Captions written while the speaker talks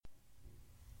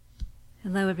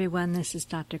Hello everyone, this is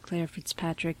Dr. Claire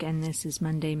Fitzpatrick and this is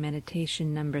Monday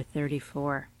Meditation number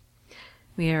 34.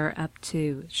 We are up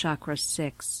to Chakra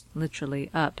 6,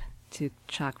 literally up to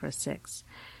Chakra 6.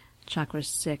 Chakra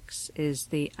 6 is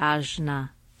the Ajna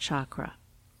Chakra.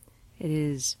 It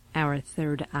is our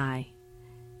third eye.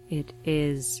 It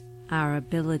is our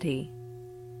ability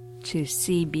to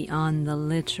see beyond the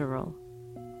literal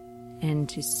and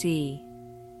to see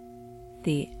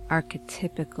the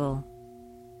archetypical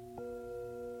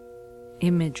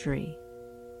imagery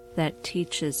that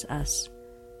teaches us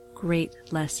great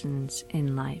lessons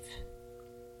in life.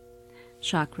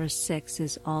 Chakra 6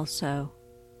 is also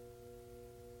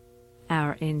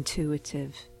our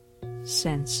intuitive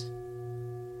sense,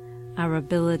 our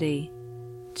ability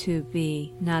to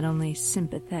be not only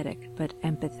sympathetic but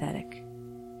empathetic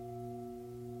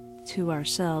to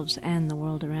ourselves and the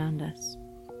world around us.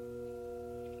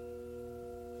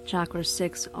 Chakra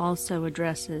 6 also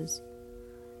addresses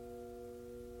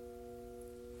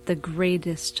the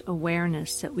greatest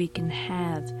awareness that we can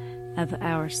have of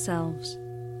ourselves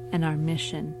and our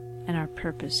mission and our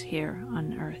purpose here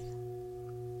on earth.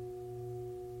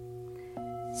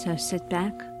 So sit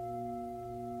back,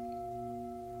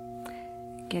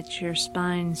 get your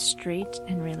spine straight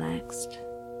and relaxed.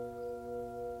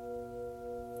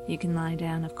 You can lie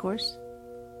down, of course.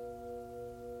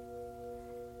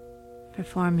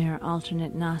 Perform your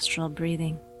alternate nostril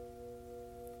breathing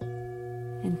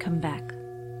and come back.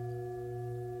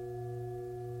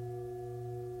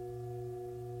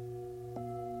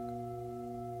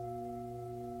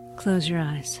 Close your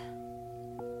eyes.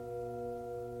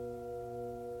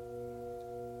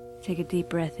 Take a deep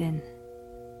breath in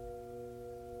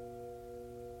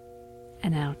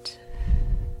and out.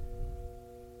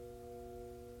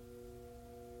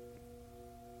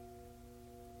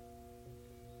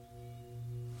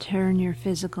 Turn your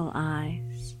physical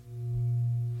eyes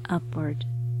upward.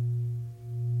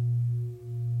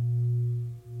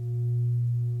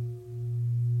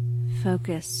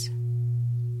 Focus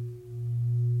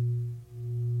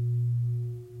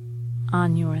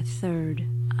on your third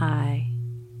eye,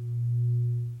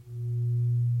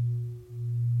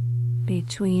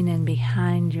 between and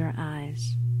behind your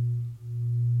eyes,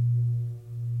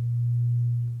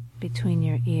 between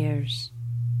your ears,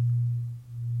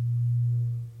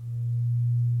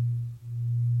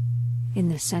 in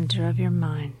the center of your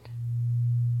mind.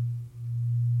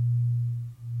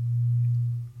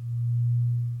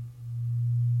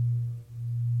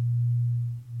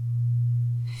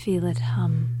 Feel it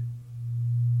hum.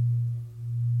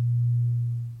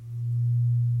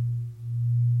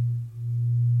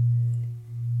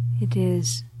 It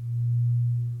is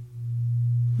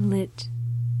lit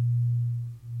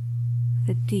with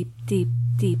a deep, deep,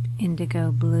 deep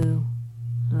indigo blue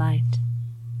light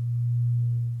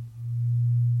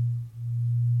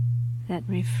that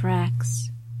refracts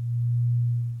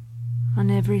on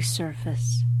every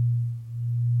surface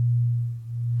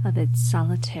of its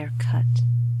solitaire cut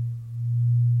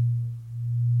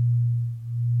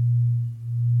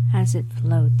as it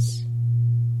floats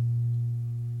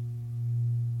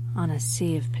on a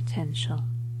sea of potential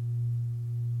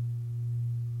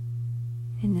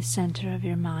in the center of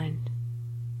your mind.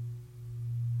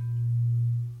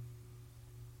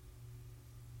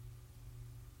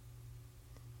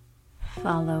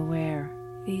 Follow where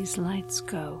these lights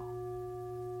go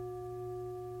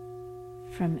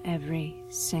from every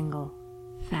single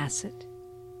facet.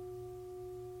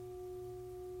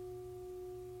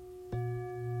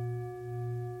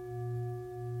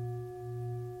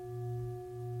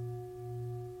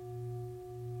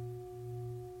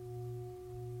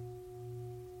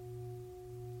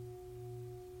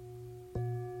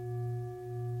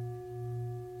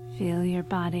 Feel your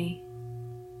body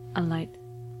alight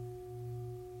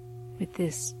with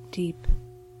this deep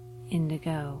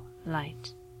indigo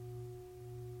light.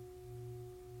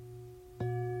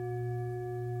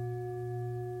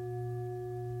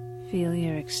 Feel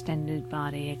your extended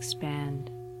body expand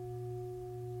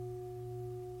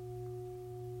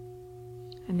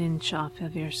an inch off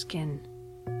of your skin,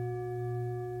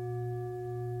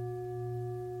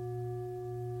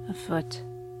 a foot,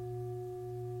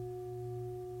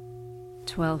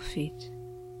 12 feet.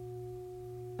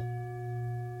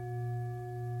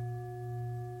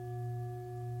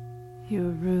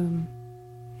 Your room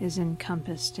is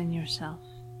encompassed in yourself.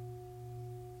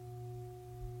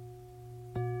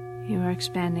 You are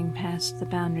expanding past the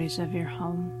boundaries of your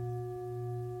home,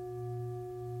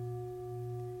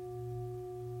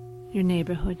 your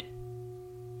neighborhood,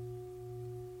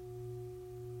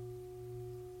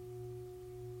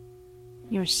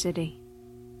 your city,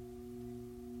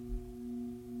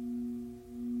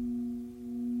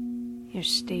 your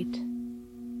state,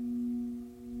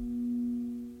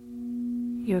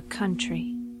 your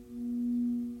country,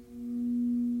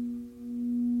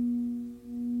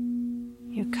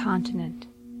 your continent,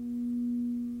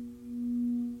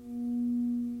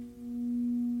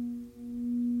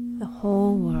 the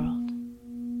whole world.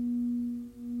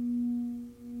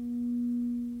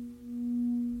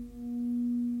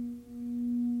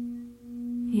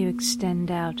 You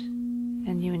extend out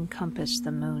and you encompass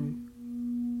the moon,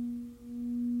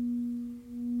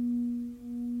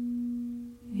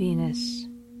 Venus,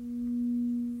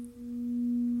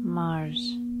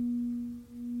 Mars,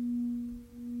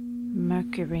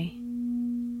 Mercury,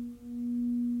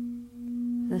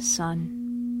 the Sun,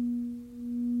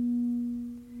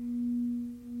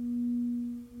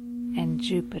 and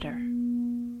Jupiter.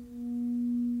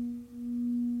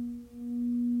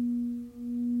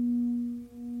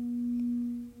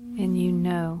 And you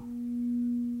know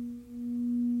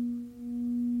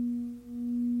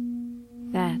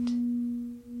that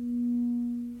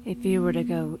if you were to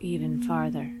go even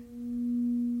farther,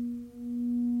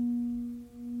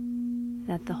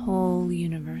 that the whole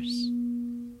universe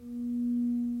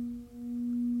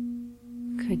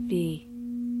could be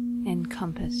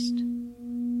encompassed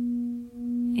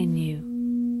in you,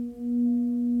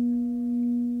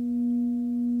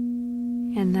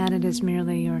 and that it is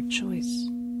merely your choice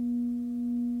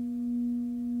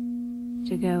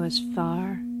to go as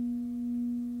far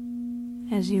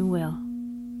as you will.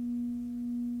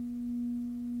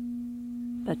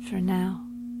 But for now,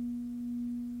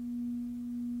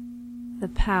 the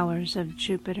powers of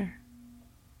Jupiter,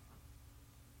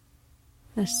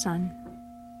 the Sun,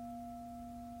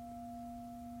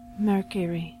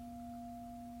 Mercury,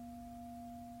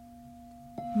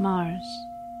 Mars,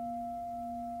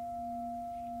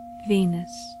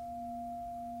 Venus,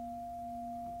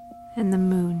 and the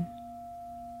Moon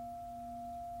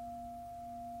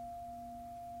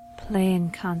play in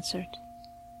concert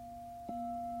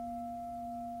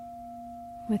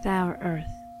with our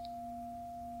Earth,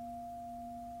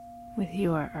 with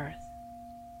your Earth.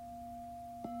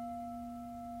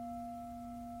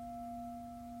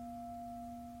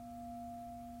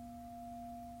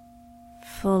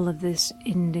 Full of this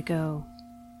indigo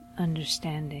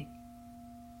understanding.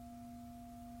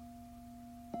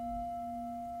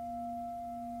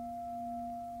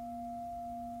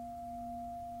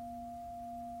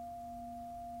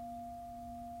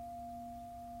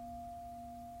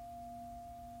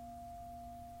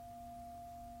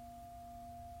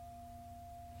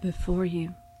 Before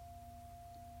you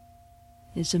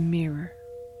is a mirror.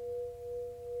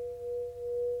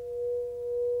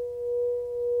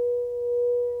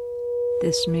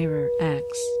 This mirror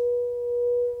acts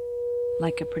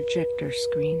like a projector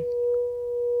screen.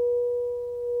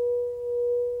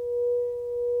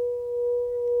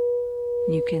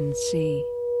 You can see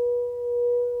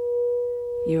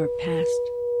your past,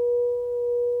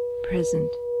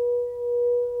 present,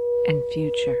 and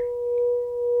future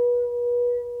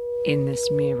in this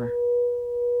mirror.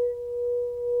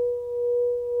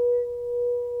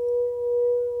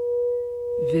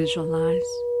 Visualize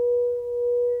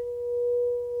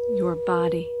your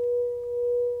body,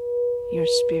 your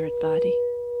spirit body,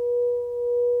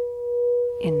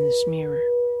 in this mirror.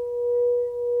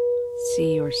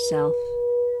 See yourself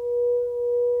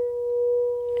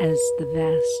as the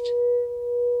vast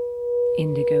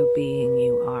indigo being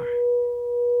you are.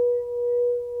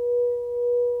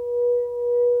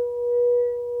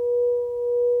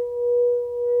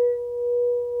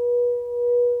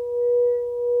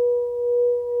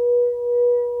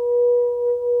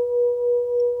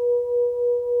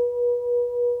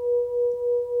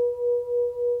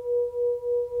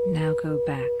 Now go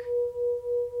back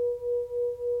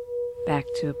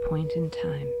to a point in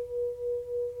time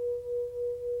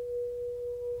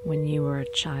when you were a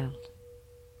child.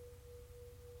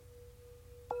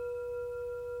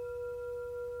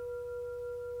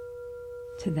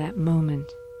 To that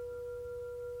moment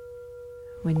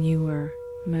when you were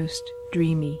most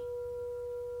dreamy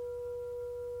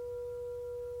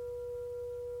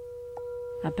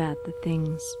about the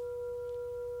things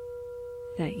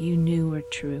that you knew were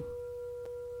true.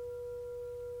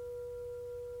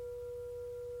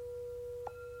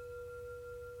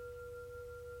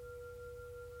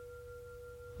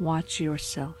 Watch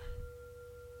yourself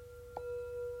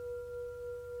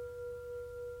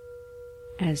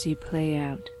as you play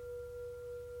out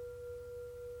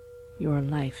your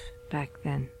life back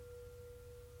then.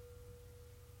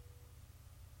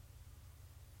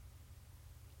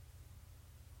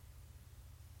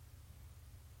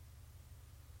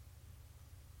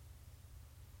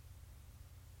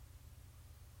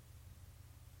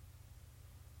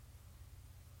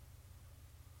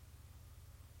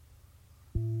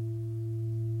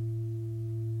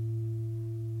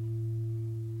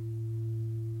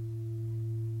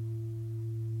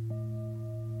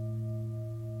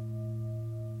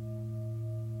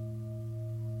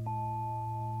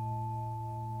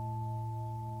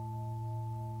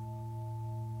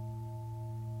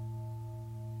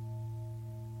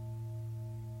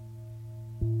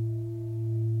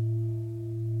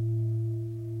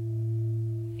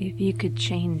 If you could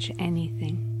change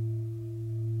anything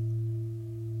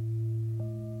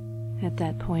at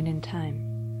that point in time,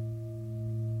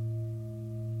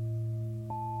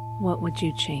 what would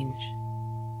you change?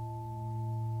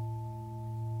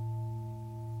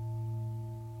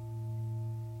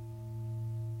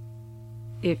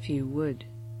 If you would,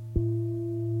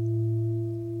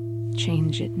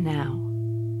 change it now.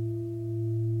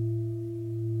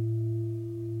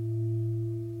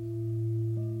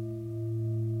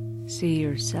 See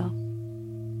yourself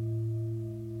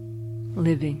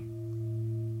living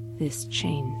this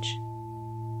change.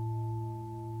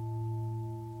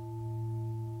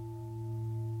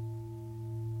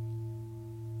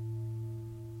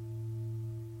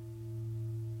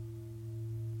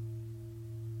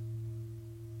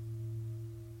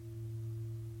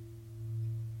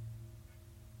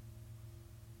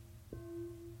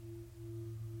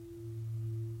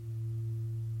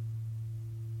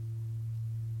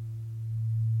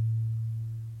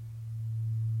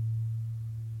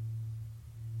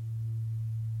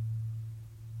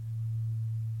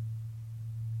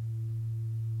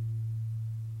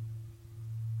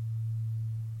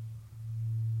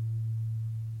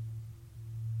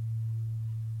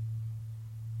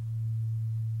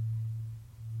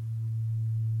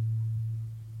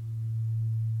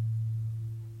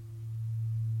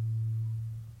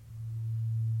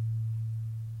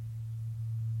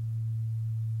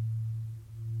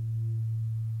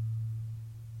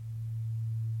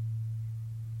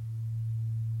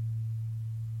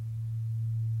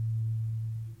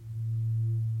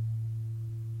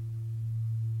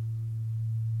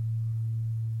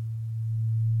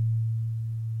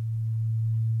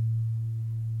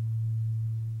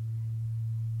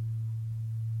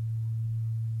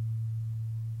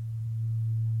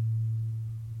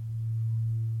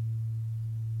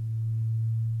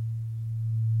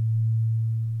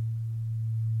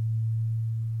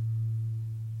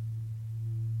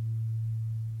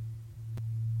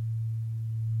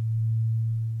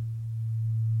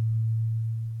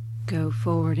 Go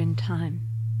forward in time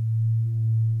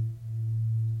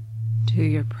to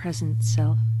your present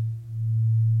self.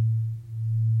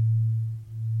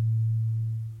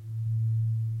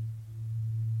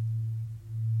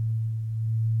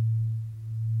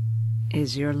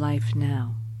 Is your life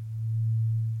now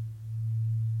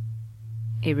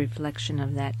a reflection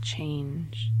of that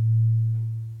change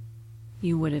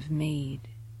you would have made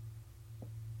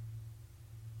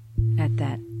at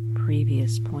that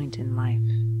previous point in life?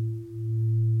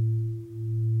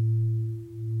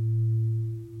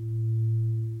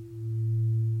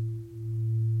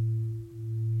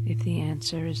 If the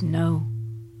answer is no,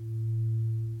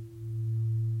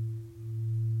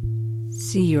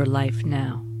 see your life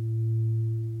now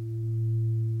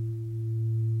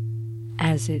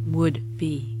as it would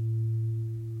be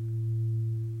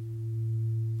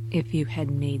if you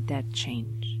had made that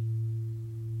change.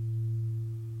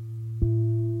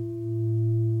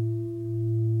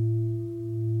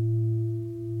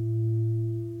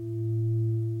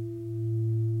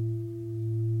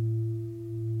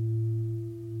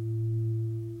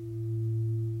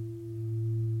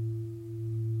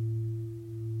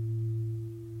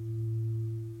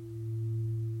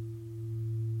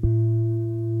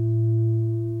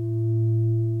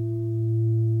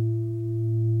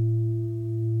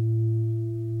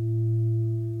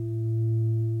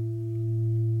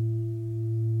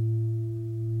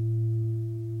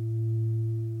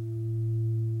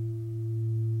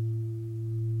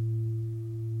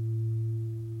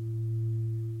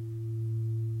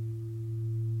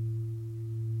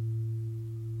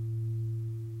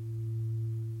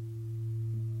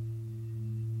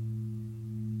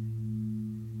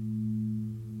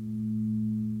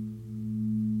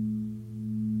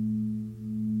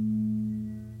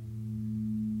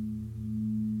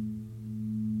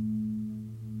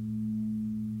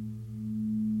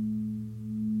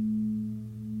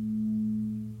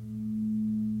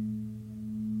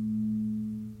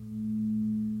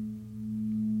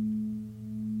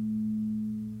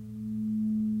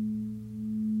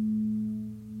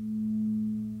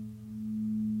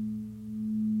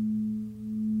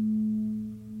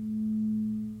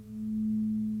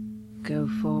 Go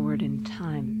forward in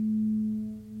time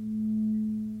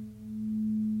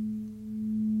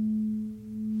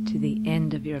to the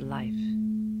end of your life.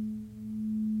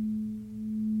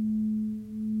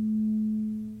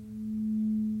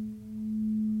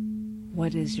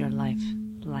 What is your life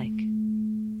like?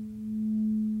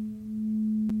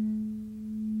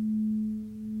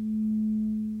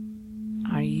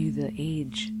 Are you the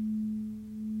age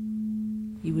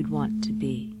you would want to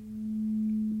be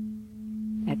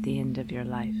at the end of your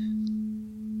life?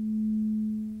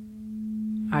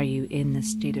 Are you in the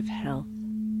state of health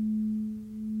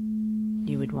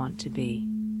you would want to be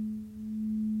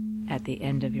at the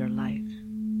end of your life?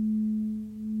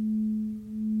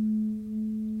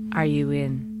 Are you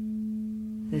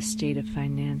in the state of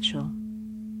financial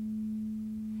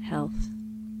health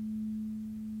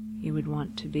you would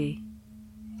want to be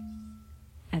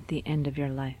at the end of your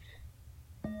life?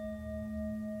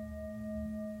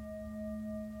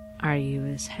 Are you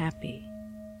as happy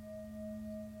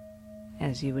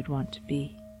as you would want to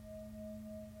be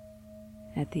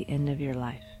at the end of your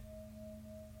life?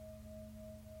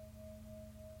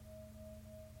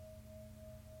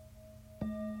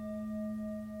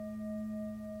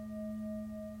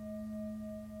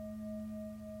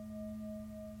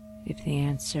 If the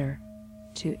answer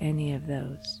to any of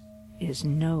those is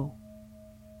no,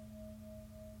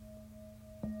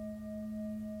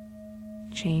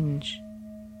 change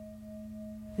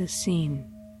the scene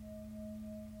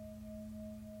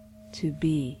to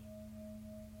be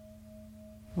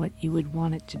what you would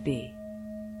want it to be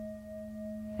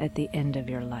at the end of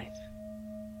your life.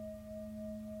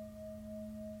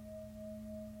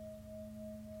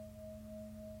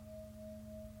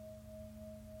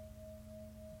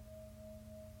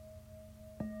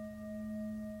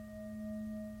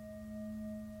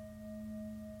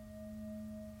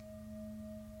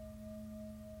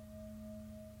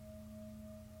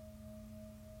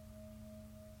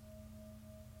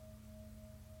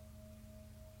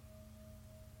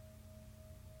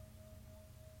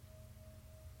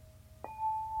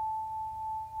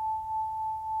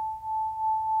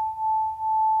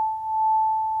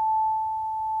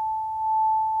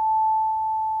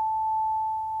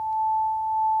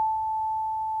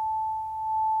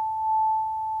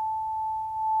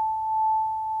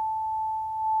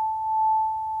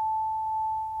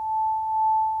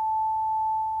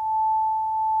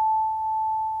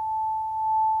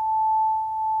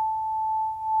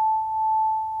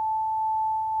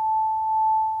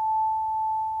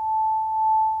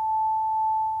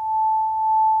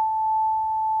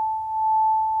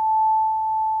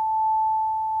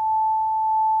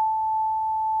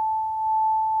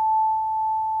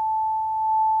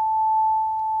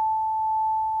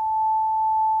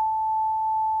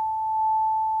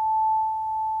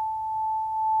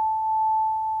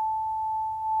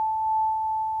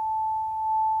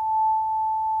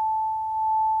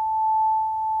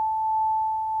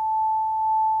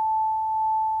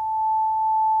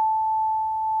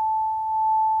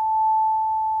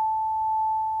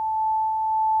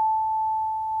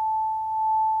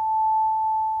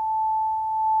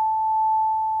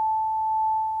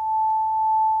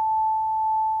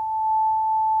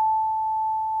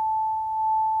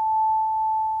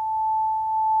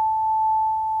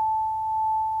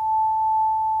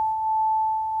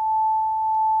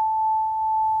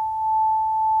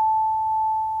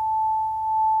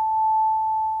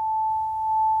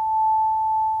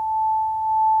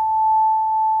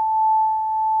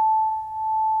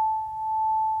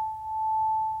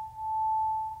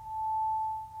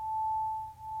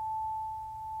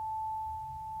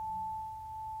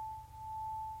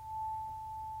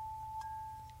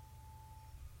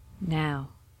 Now,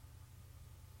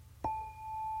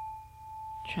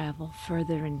 travel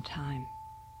further in time.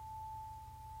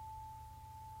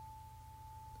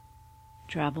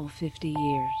 Travel 50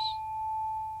 years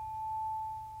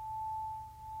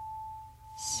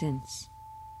since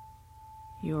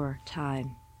your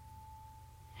time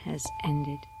has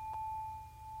ended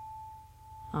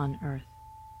on Earth.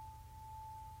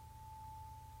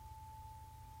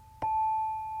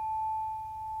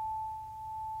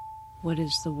 What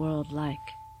is the world like?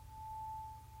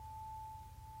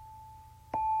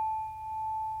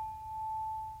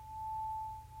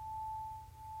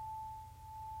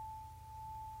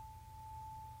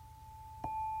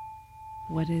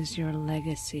 What is your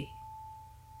legacy?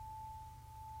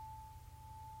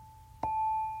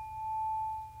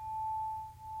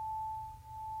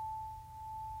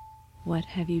 What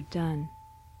have you done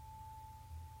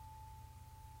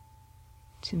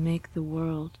to make the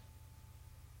world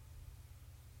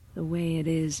the way it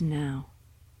is now,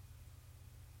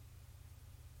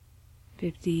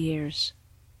 50 years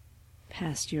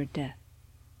past your death?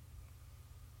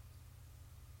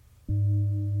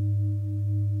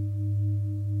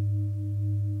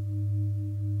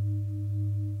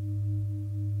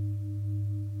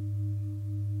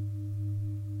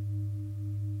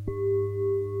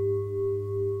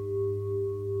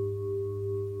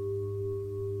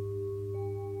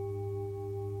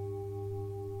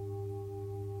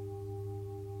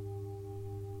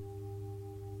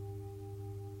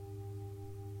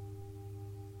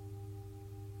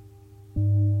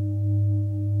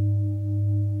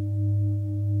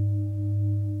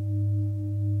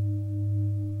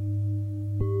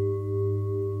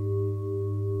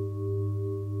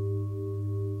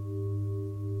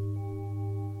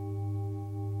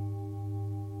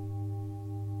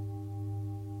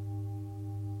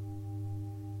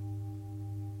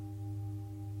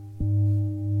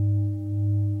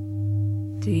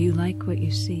 Do you like what you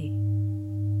see?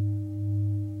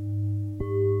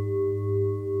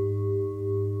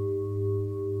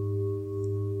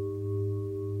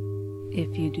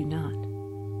 If you do not,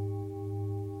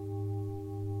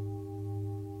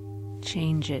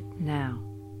 change it now.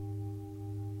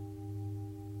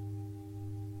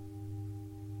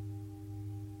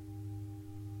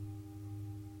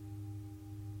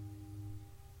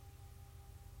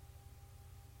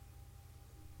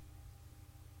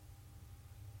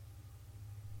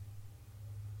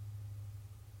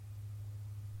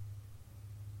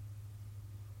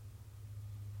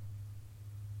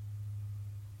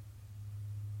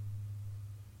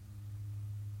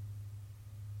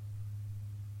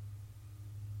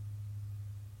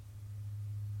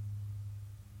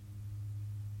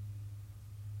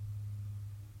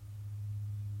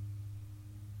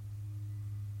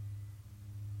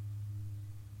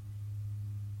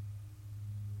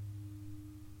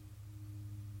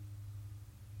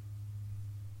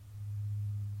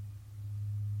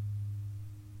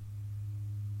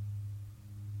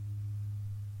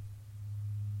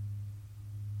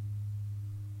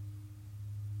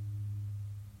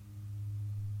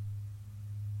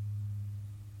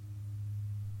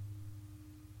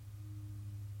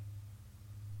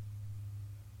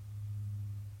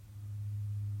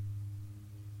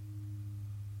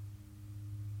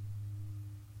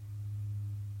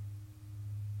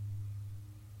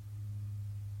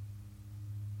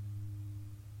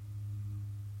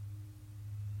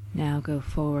 Now go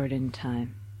forward in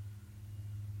time,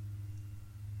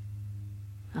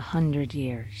 100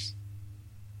 years.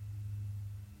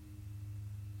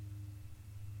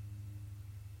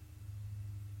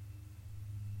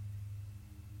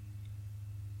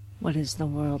 What is the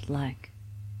world like?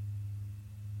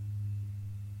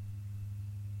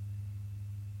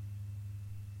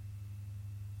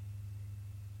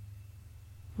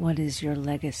 What is your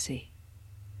legacy?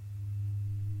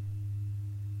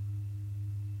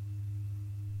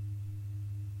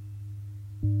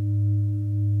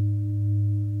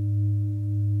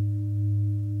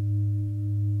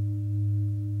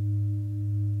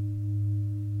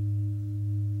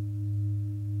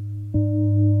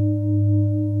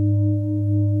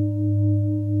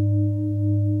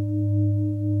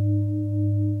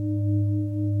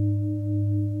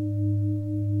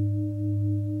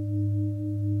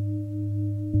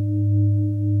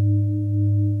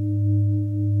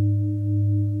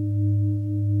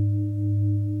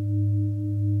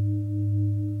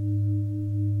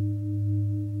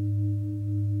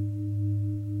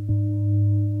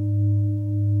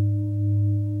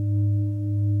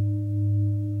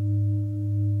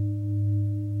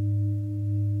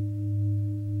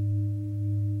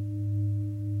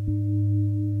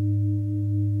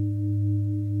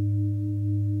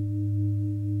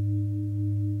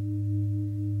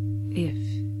 If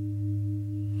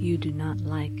you do not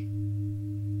like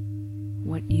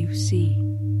what you see,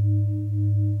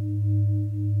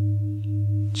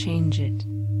 change it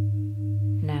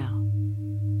now.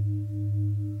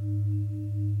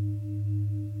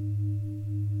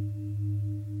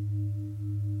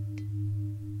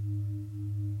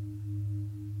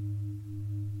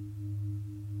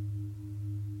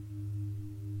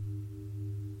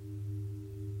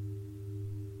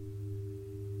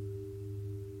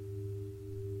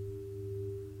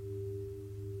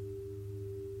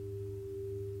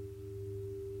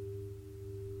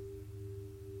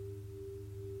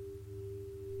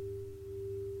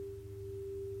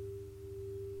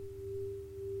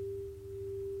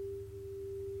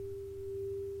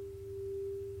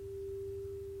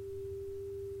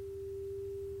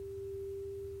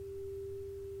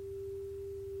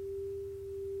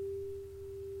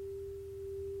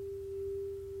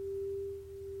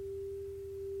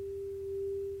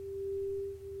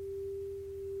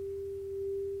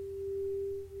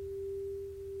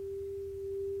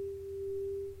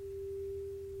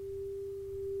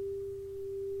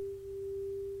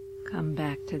 Come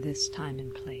back to this time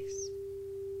and place.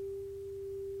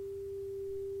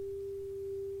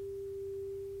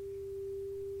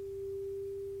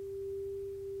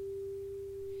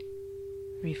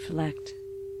 Reflect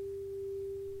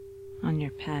on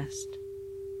your past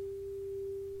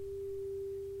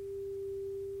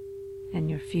and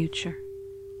your future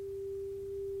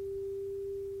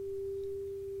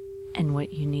and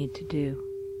what you need to do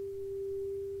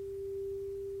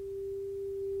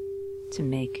to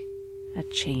make a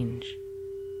change.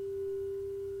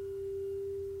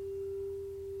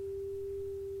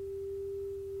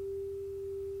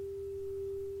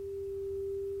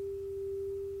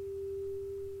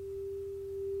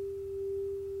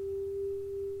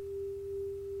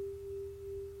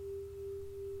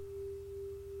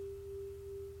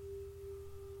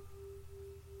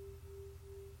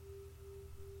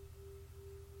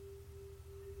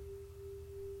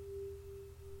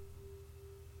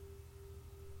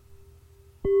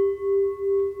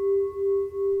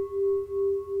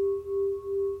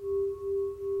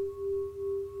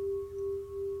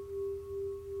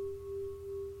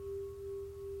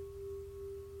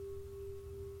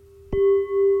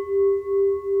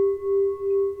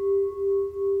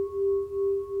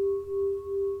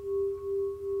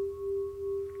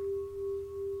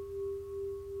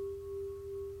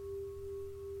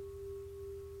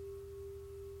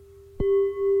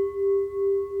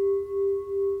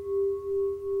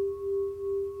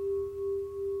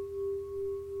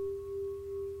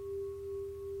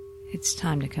 It's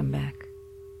time to come back.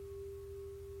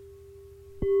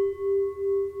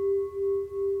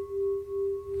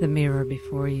 The mirror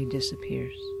before you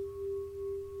disappears.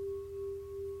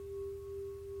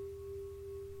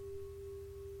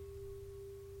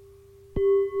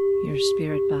 Your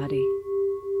spirit body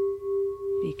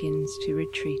begins to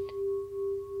retreat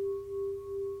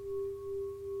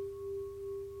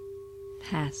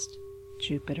past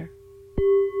Jupiter,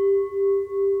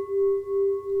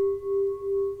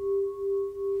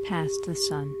 past the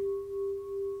Sun,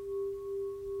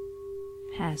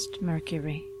 past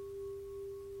Mercury,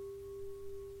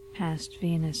 past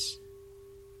Venus,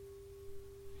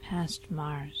 past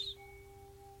Mars,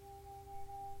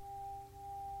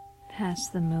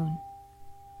 past the Moon,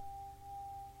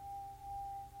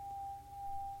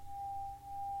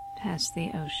 past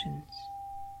the oceans,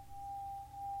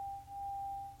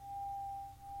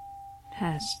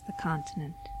 past the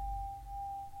continent,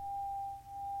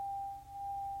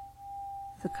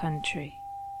 the country,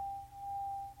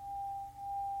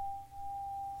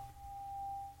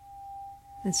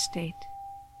 the state,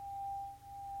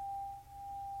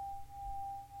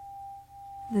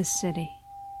 the city,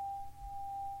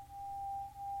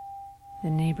 the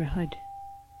neighborhood,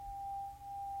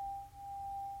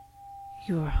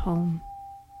 your home,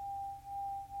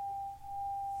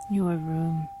 your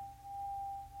room,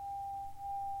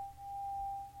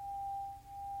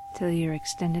 till your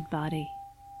extended body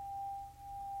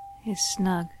is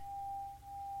snug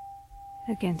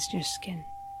against your skin.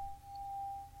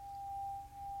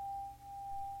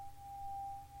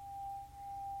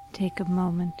 Take a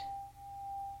moment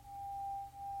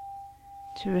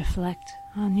to reflect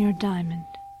on your diamond,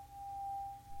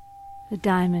 the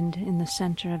diamond in the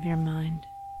center of your mind.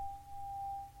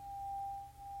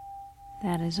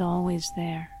 That is always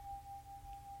there.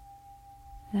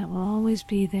 That will always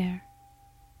be there.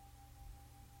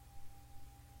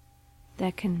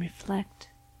 That can reflect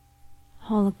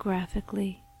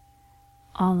holographically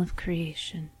all of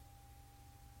creation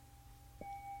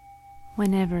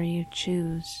whenever you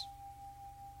choose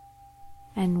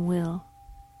and will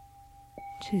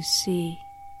to see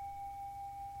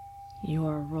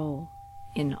your role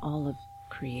in all of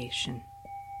creation.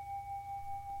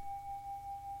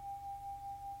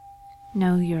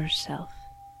 Know yourself.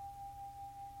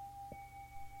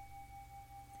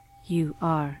 You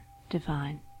are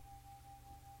divine.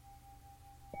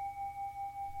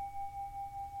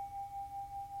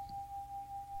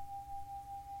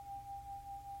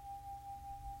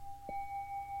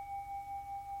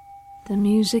 The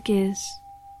music is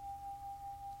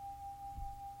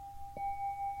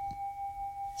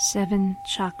 7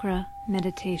 Chakra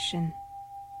Meditation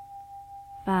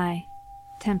by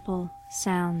Temple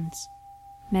Sounds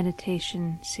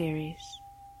Meditation Series.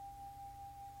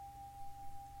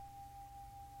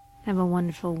 Have a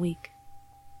wonderful week.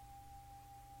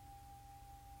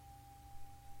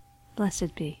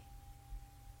 Blessed be.